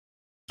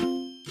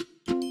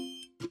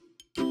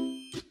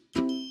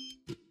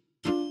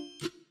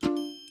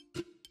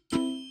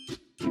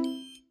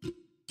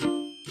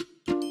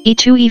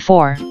e2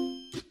 e4,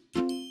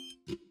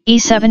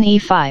 e7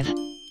 e5,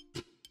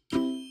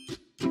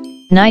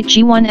 knight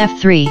g1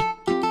 f3,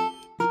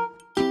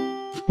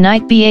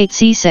 knight b8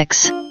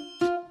 c6,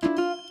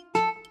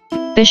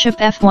 bishop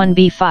f1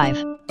 b5,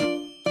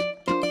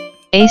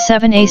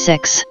 a7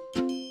 a6,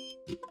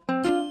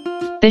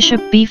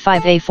 bishop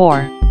b5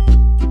 a4,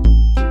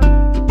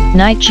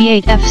 knight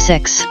g8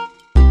 f6,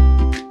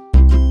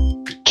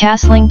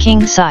 castling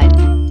king side,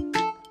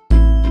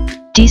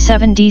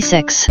 d7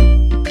 d6,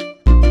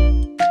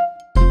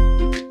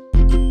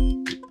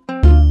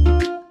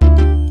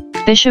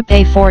 bishop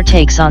a4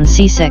 takes on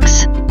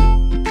c6,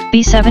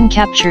 b7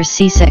 captures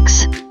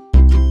c6,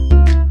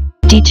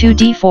 d2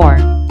 d4,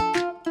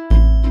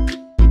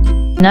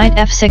 knight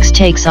f6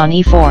 takes on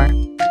e4,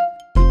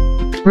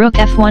 rook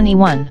f1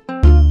 e1,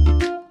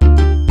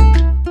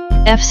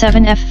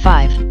 f7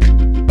 f5,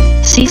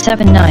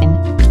 c7 9,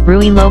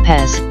 Ruy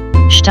Lopez,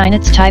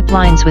 Steinitz type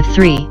lines with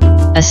 3,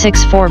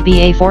 a6 4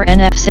 ba4 n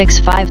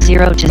f6 5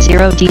 0 to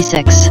 0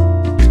 d6,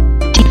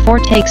 d4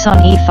 takes on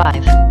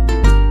e5,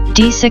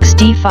 d6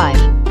 d5,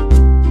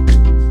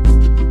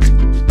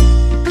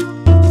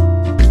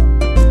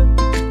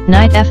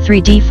 knight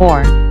f3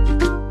 d4,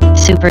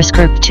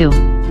 superscript 2,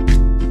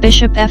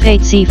 bishop f8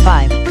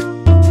 c5,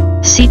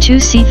 c2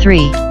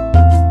 c3,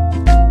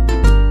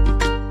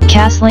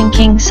 castling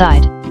king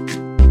side,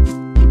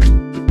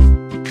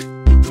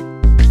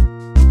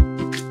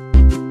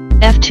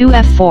 f2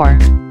 f4,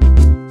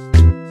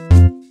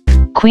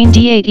 queen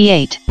d8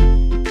 e8,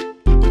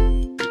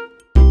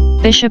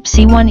 bishop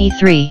c1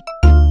 e3,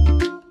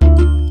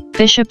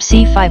 bishop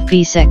c5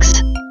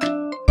 b6,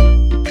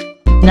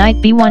 knight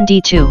b1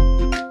 d2,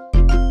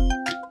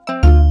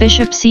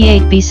 bishop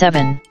c8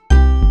 b7,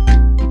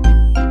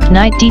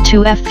 knight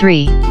d2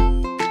 f3,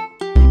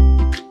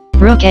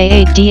 rook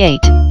a8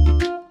 d8,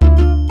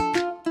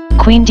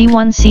 queen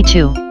d1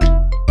 c2,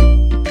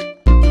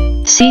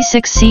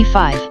 c6 c5,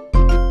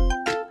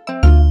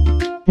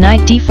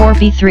 knight d4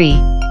 b3,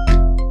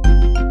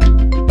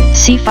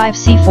 c5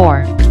 c4,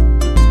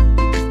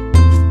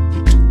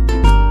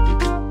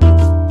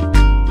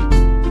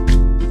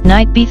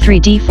 knight b3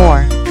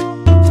 d4,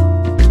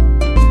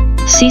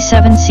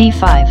 c7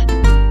 c5,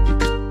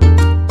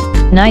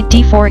 knight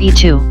d4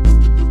 e2,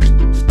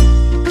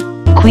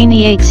 queen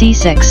e8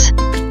 c6,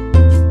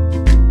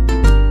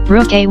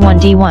 rook a1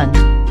 d1,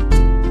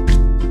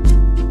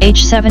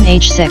 h7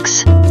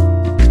 h6,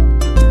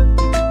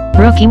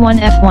 rook e1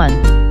 f1,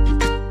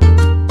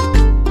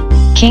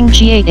 king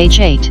g8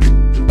 h8,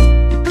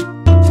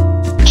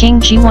 king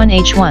g1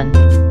 h1,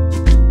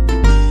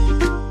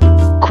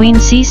 queen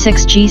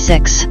c6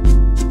 g6,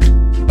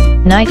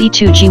 knight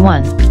e2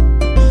 g1,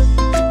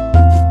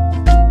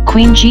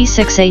 queen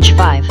g6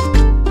 h5,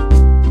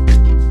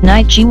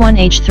 knight g1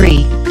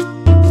 h3,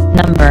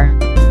 number,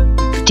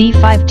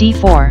 d5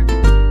 d4,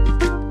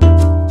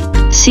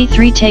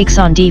 c3 takes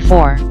on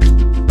d4,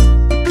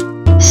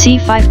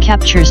 c5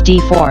 captures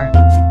d4,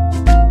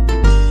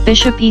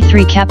 bishop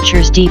e3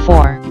 captures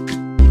d4,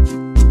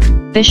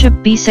 bishop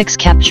b6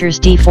 captures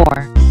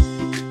d4,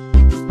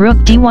 rook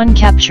d1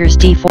 captures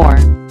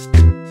d4,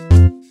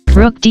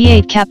 rook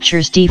d8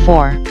 captures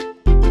d4,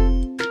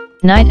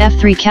 knight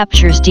f3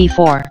 captures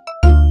d4,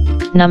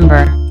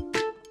 number,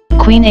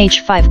 queen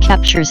h5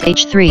 captures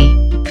h3,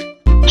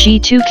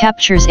 g2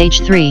 captures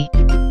h3,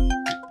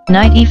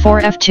 knight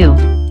e4 f2,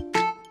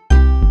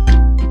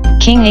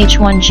 king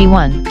h1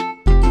 g1,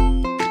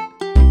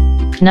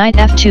 knight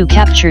f2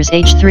 captures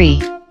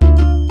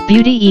h3,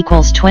 beauty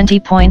equals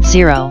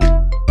 20.0.